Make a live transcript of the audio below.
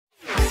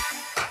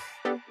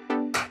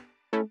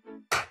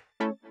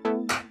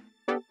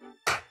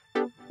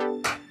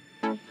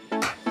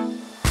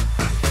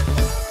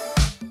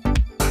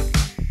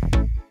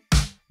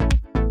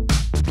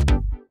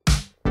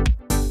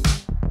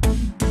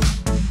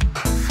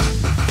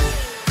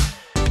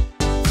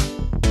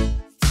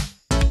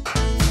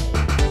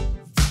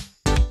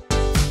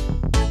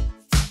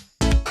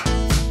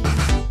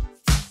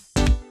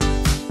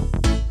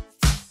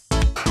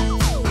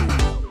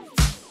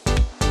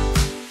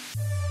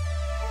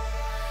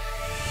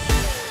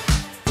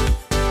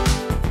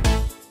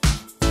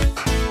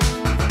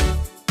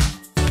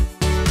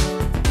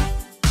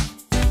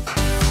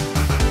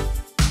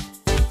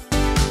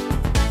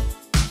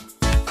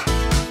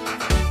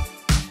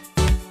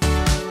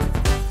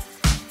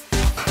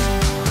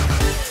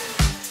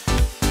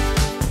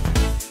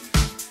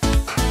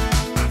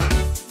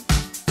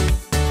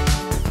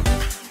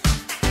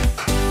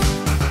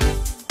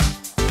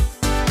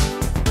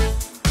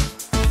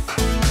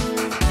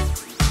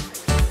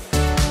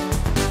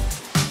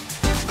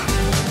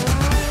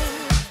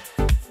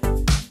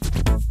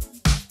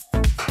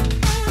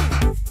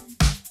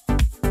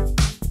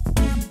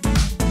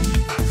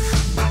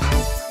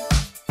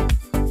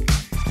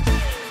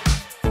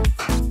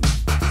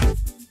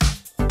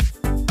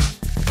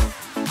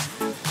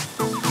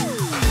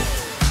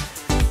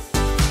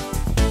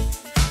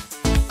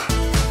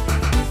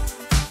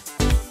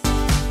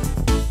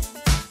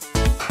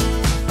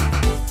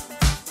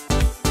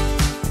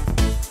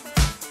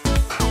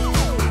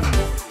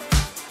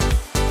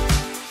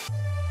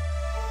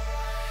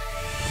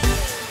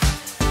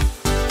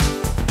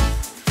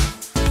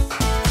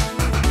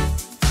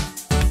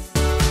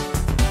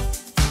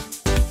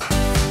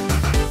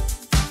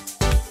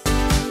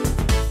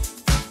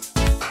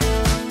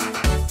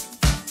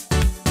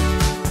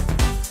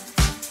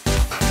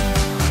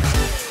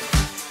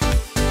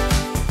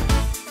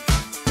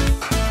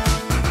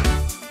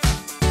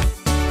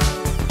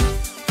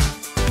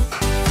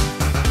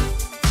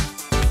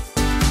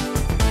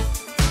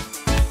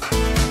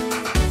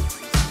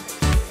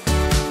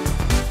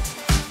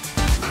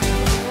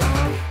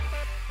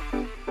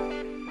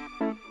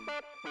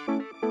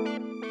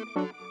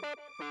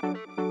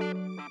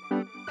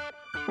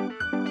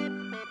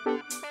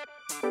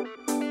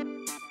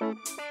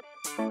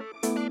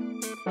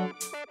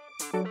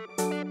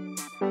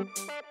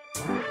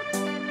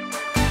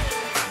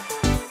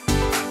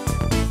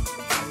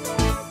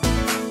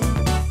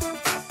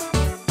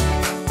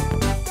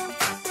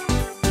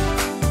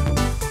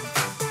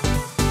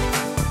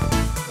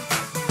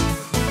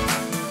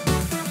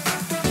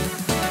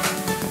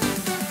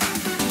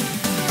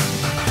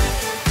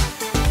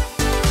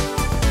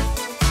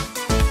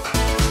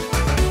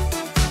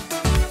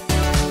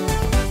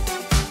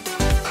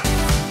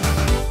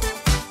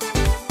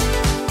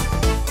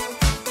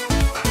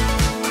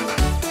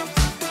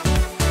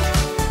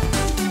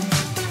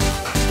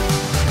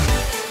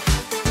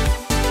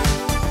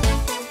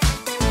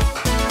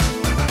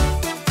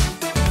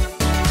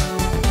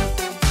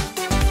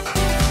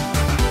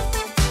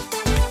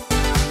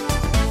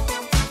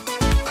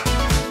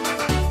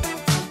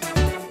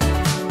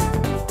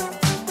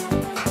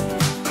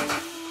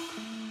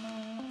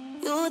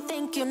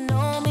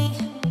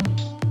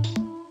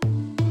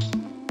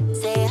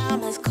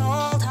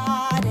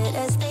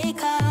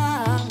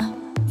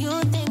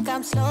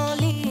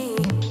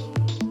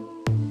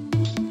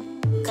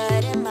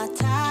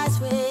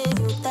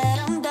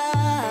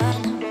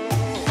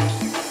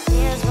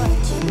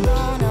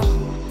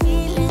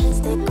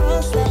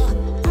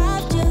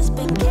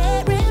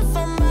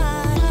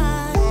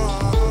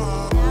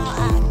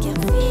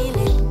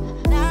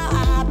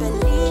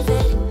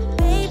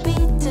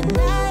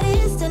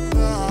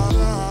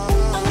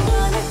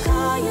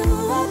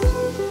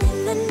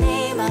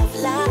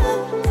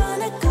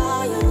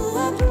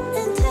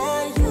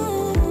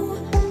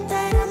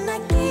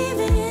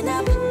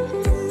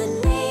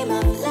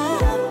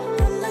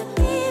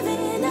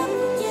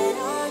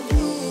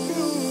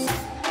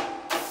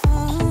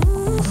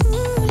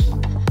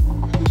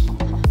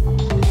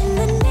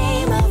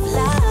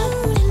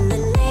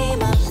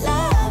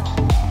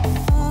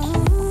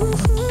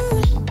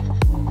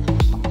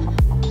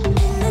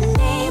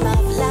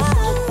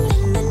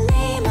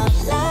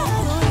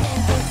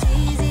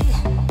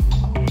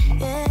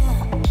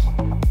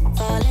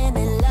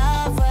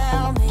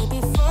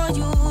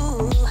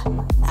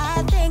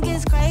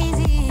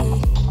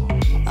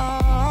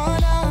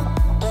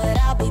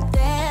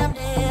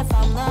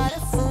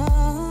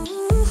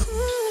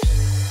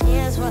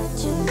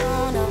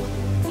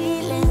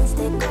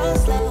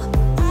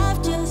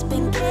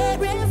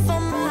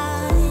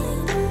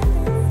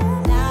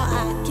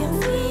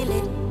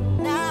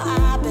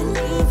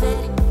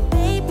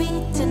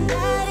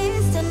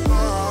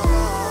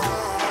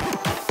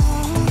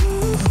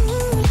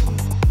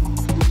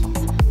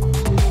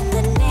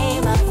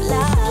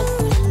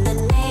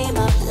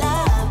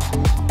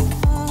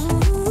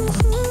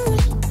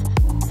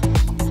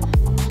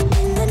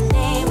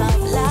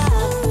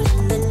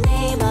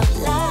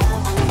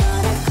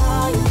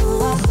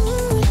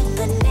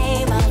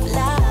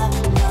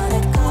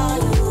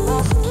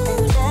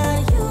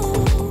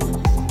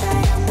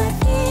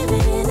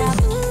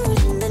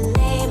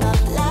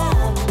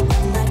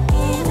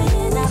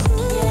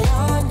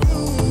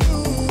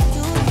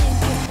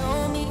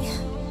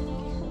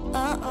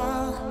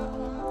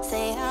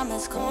I'm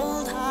as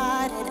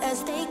cold-hearted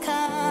as they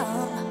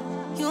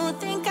come. You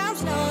think I'm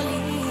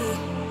slowly,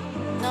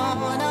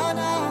 no, no,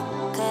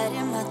 no,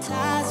 cutting my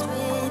ties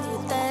with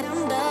you, that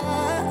I'm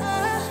done.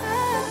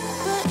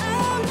 But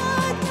I'm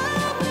not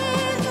done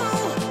with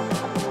you.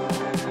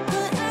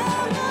 But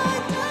I'm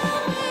not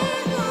done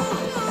with you.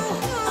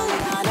 I'm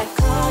gonna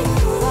call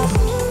you up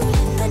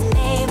in the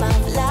name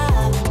of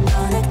love.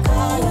 Gonna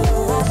call you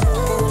up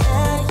and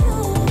tell you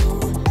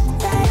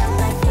that I'm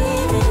not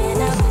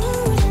giving up.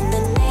 In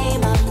the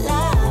name of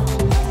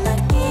love, I'm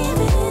not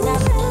giving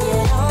up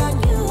yet on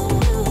you.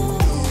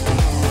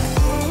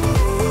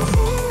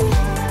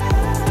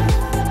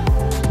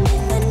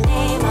 In the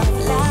name of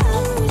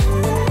love,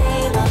 in the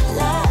name of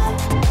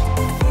love.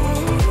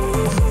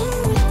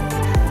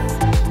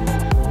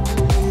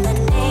 In the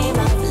name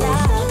of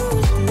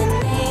love, in the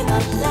name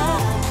of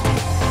love.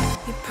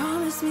 You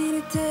promised me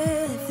to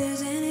tell if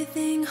there's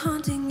anything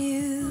haunting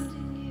you.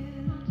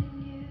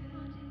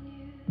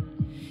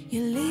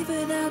 You leave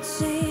without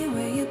saying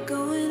where you're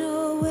going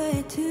or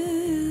where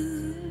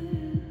to.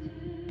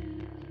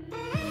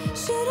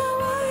 Should I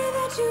worry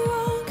that you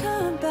won't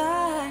come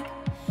back?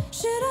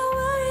 Should I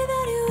worry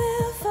that you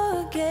will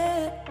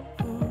forget?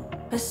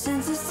 My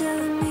senses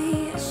telling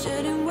me I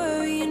shouldn't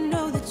worry, you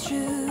know the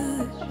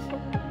truth.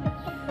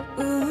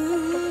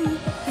 Ooh,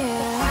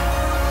 yeah.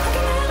 I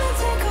can never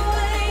take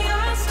away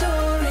our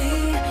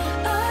story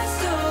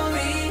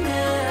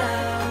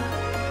now.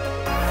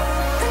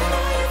 And I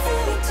know you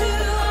feel it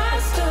too,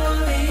 our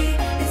story,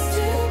 it's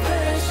too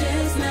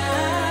precious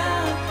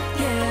now.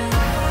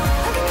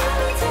 Yeah. I can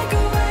never take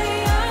away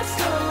our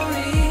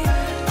story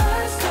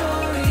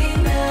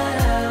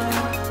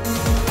now.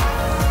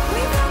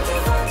 We've come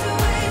too far to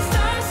waste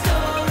our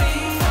story,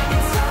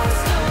 it's our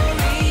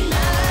story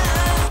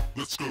now.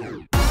 Let's go.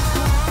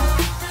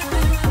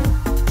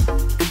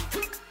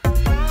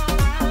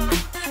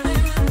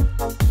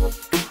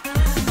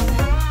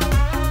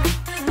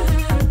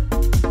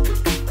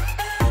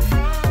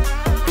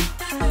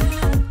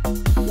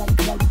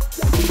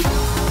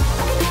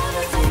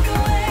 Never take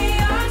away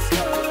our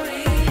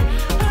story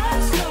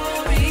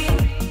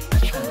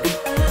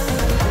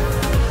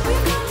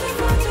We've come too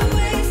far to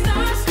waste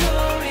our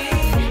story,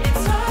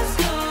 it's our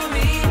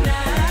story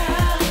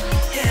now.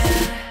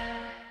 Yeah.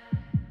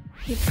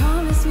 You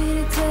promised me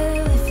to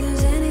tell if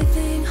there's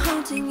anything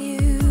haunting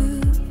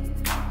you,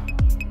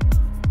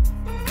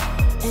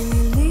 and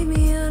you leave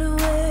me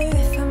unaware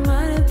if I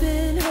might have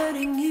been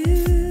hurting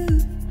you.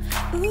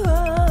 Ooh,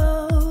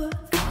 oh.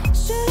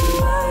 Should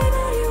I worry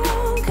that you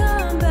won't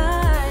come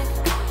back,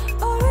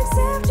 or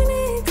accept you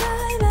need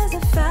time as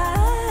a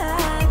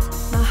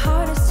fact? My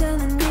heart is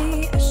telling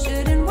me I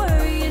shouldn't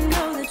worry, you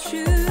know the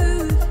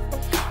truth.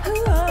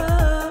 Ooh,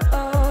 oh,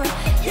 oh,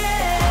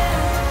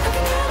 yeah. I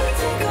can never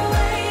take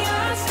away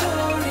our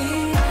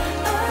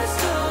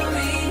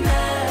story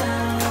now.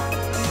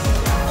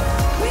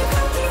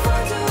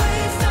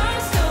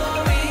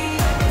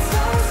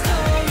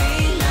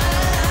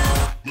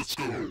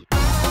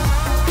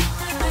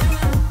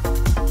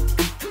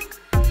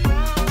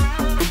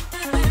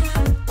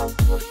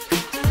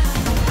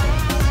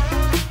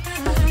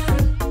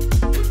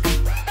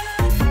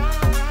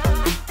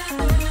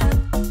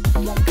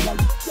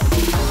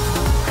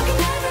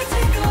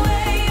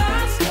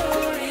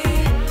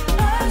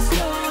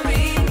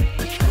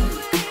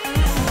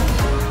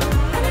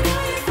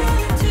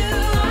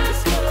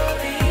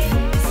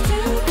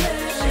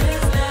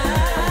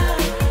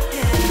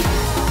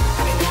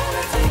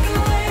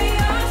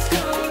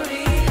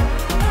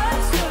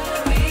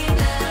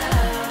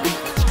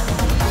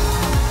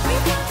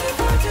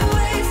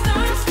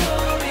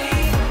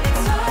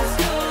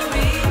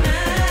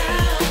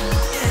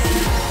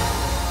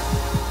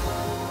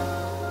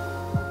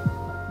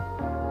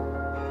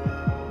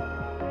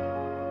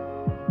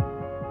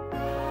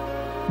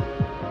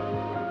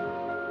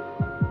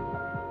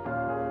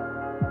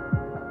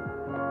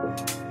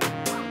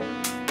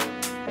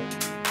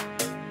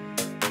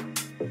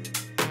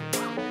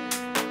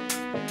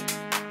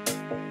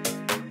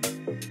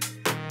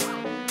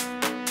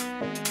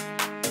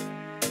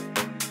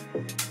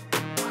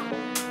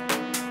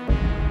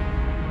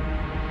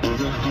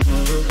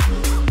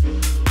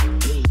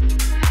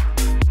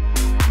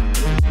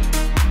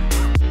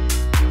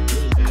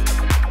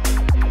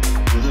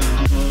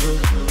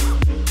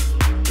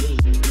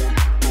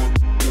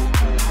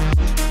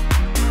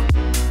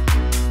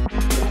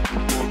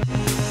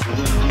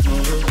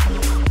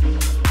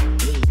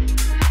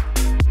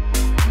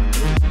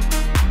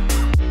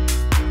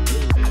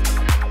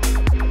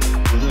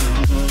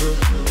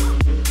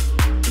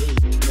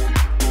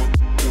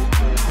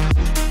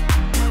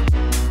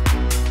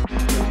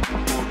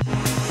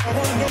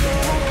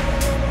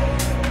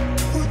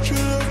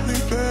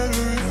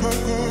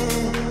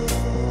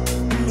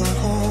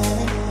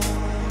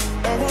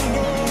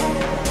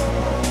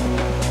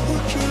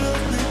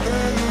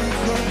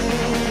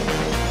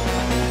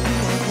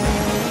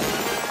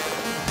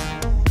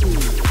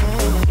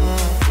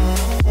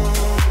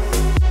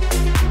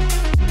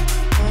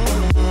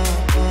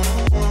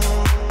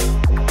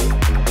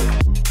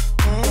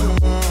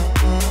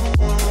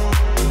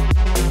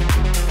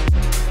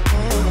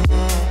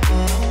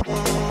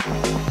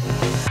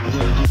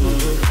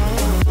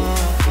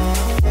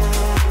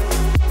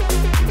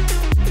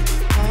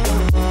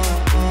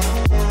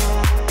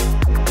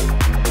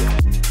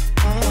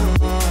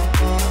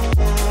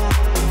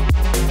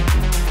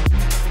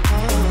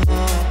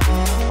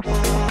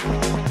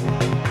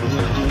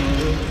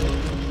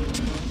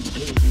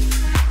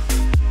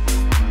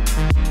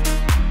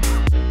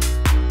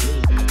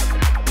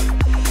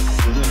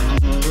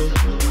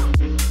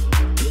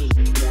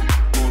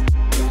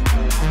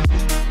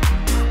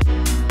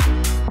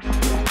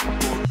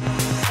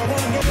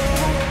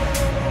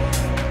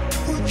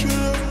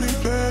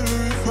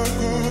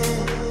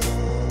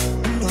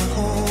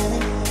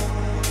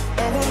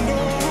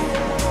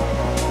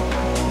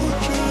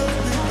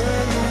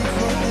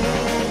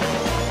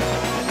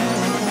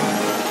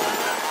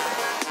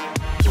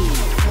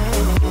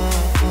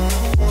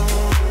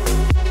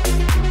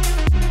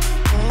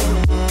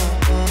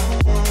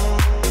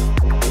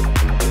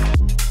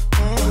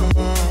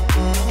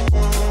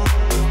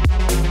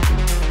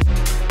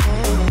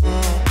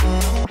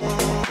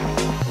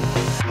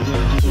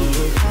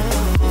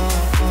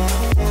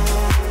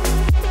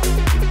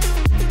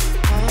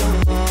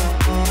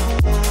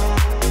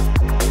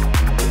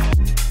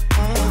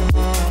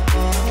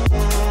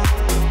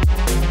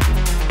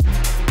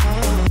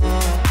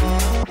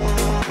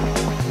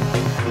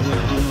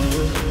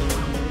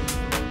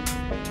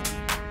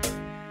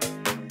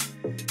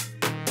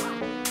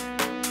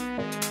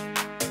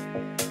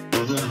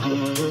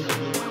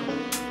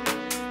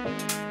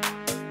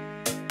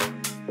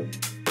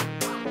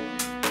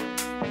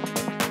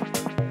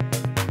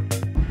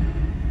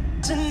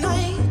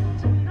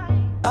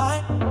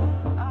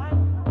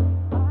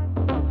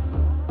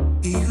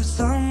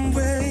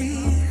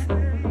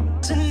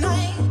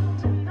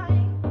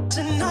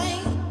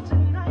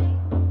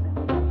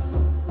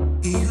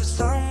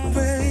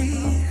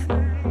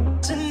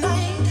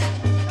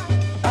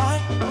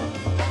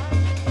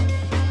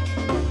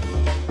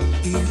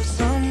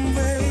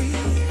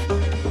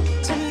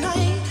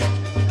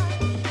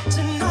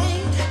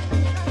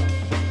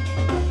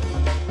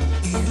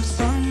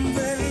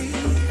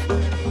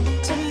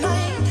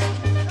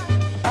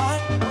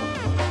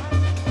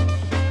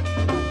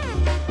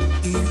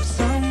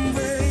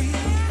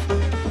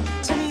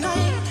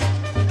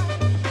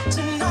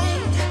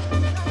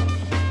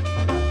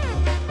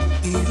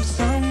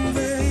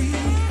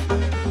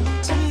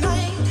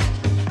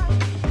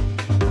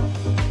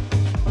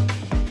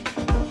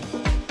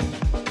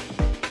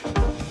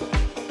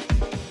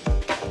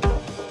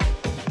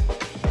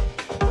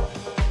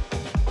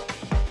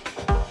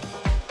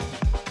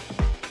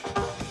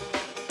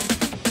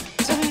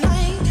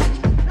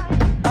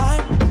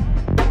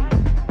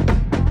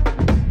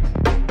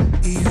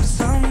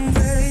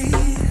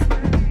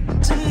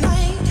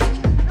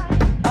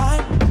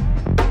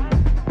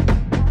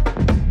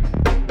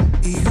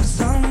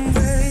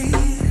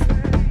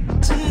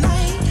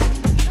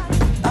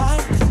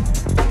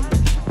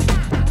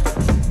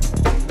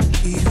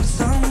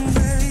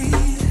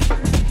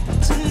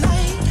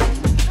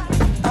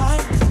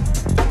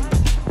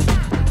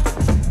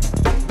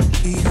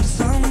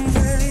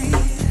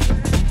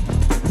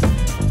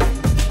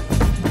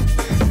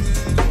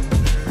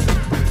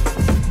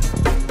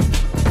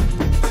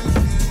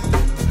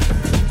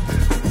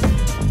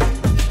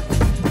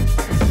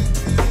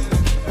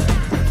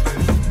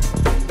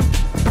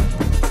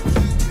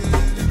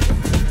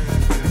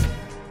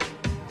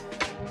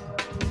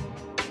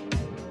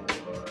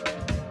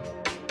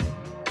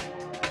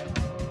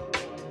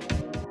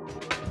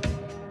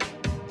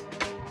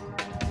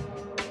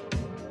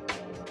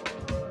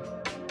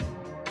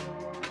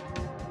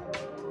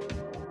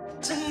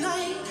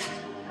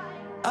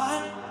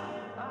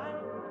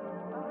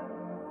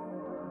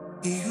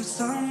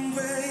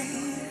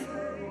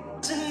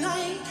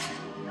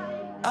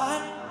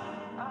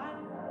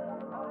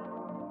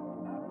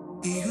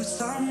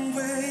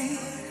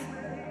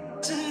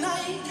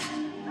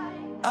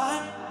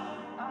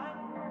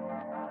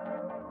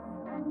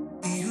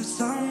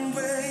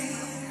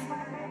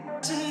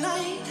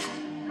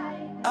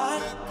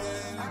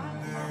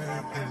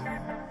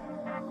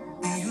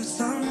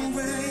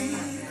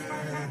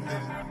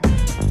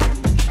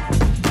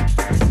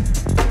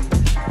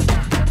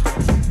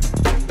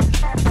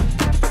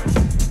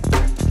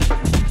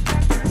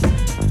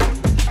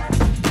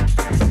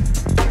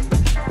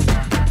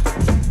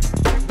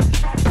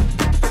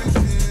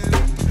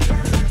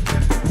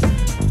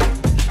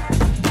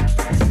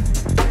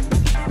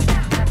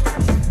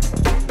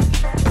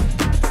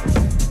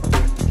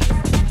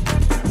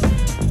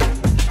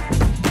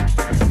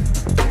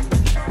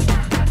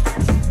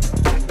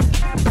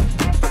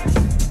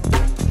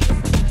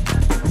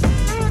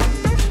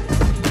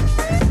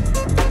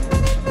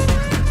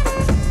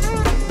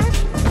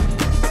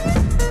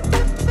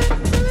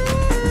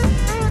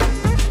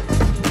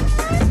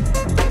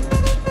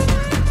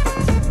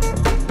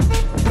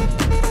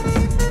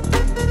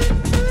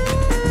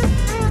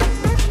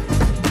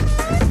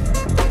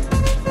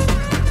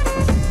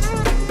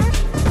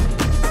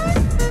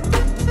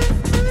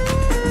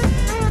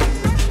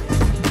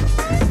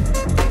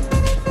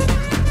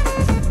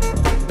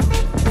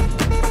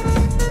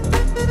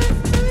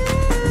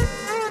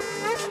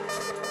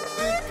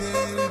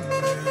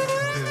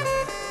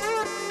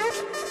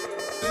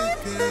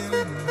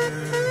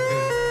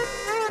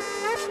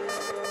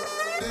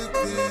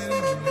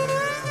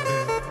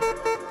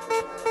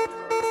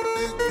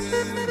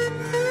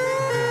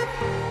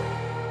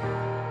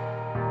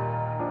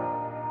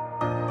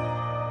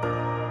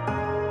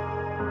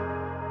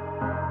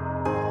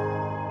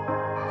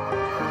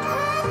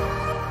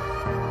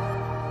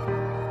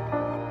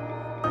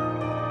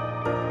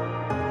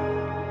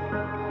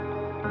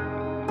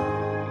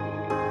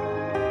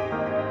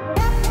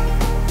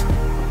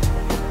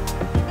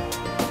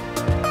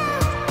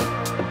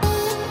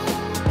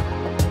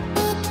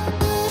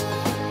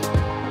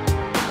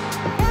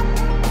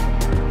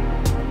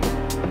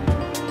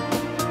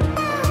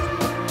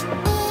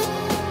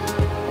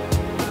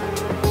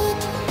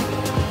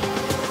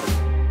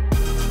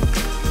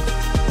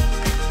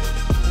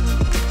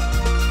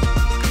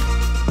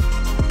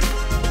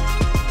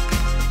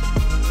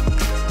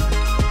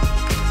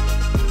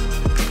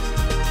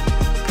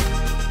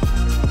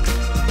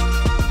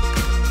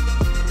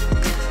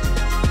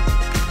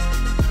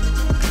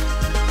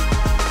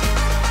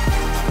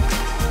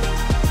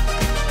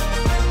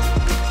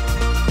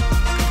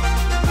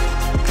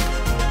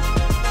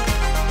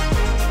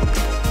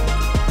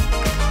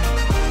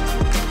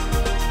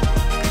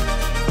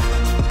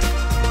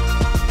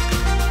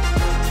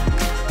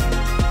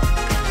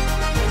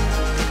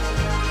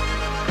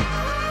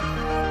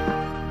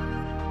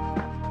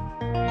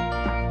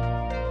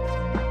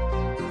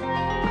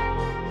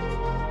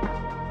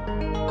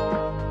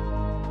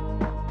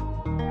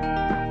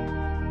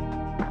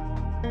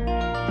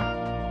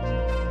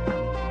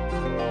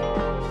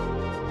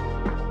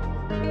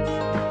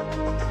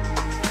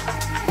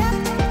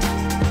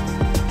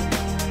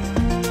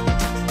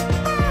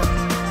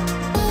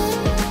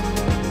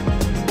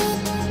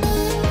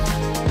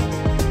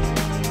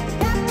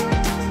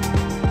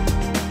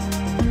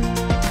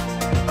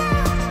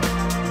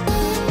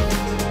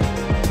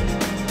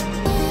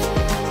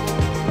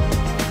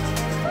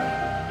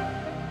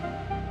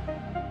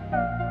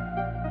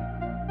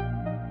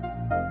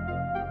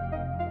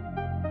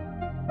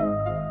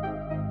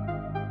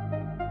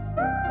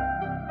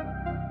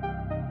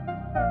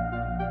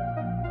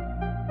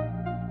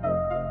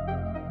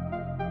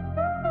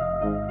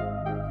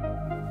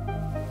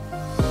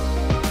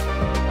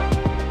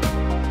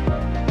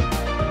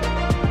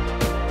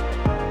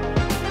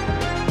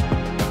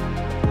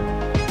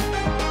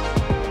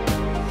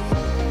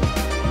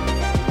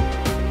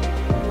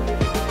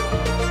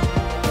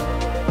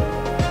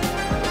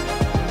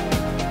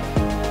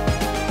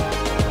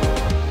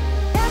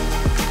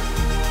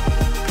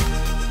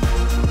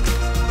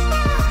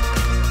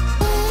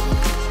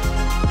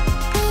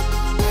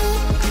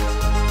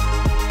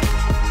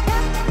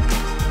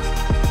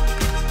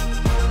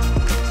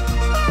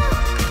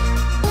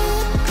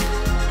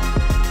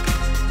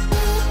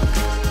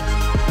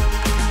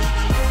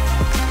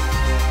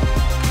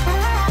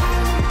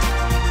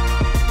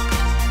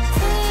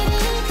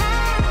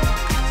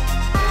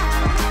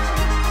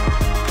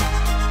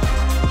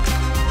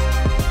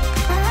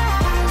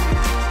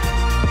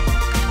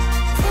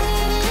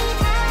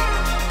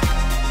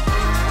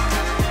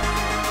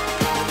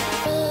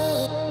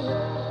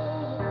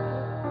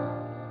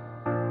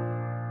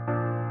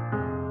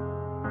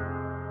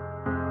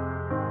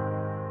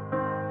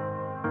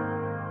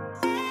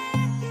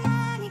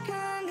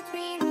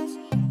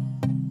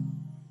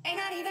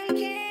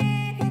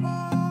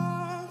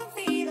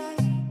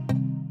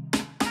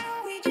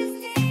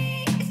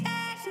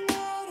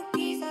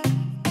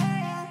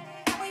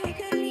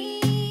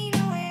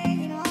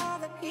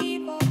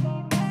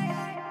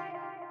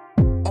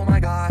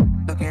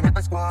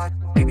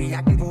 me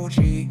acting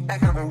Gucci,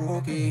 like I'm a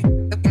rookie.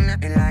 Looking at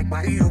me like,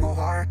 why do you go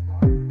hard?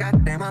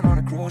 Goddamn, I'm on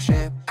a cruise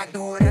ship. I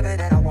do whatever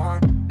that I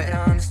want. Better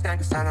understand,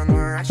 cause I don't know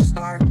where I should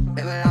start.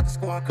 Level out the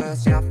score,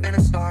 cause yeah, I'm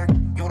finna start.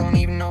 You don't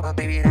even know, but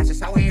baby, that's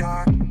just how we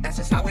are. That's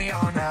just how we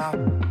are now.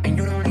 And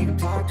you don't even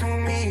talk to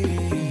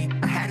me.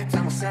 I had to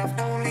tell myself,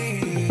 don't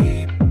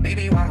leave.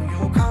 Baby, why don't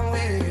you come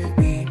with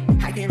me?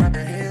 Hiking up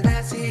the hill,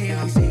 that's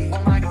easy.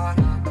 Oh my god,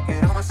 look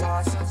at all my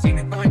sauce. Seen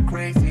it going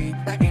crazy,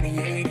 like in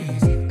the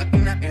 80s.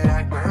 Looking at me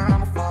like, where are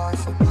my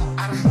flaws?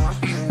 I don't know, I'm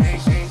feeling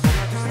lazy. So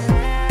I do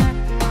let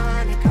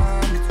money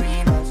come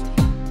between us.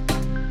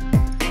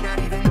 May not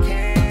even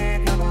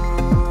care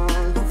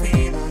about the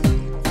feeling.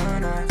 Why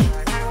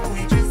don't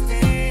we just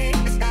take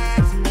the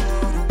steps and go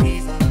to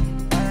pieces?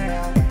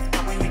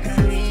 That way we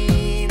could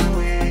lean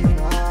away from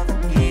all the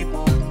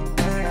people.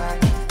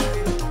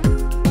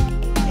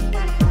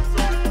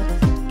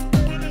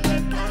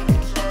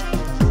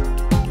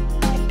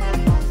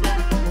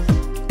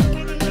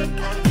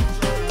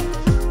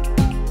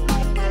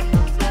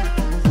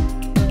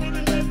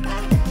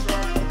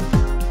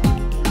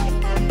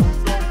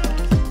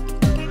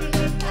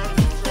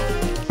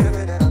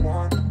 Whatever that I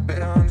want,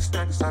 better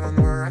understand, cause I don't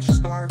know where I should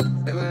start.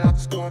 Level out the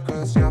score,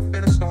 cause yeah, I'm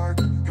finna start.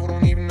 You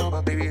don't even know,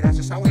 but baby, that's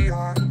just how we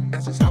are.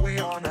 That's just how we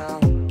are now.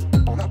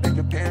 On up in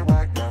Japan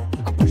right now.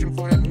 I'm pushing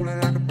for that moolah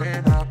like a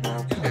brand out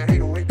now. That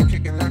 808 be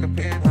kicking like a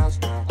penthouse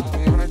now.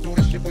 We wanna do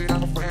this shit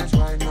without my friends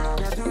right now.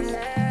 Now to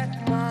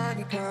let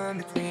money come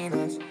between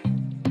us.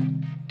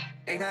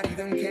 They not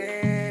even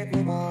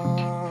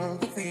capable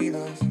to feel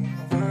us.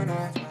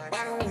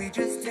 Why don't we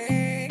just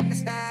take the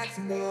stacks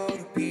and go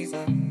to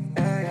pizza?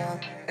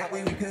 That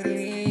way we could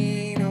leave.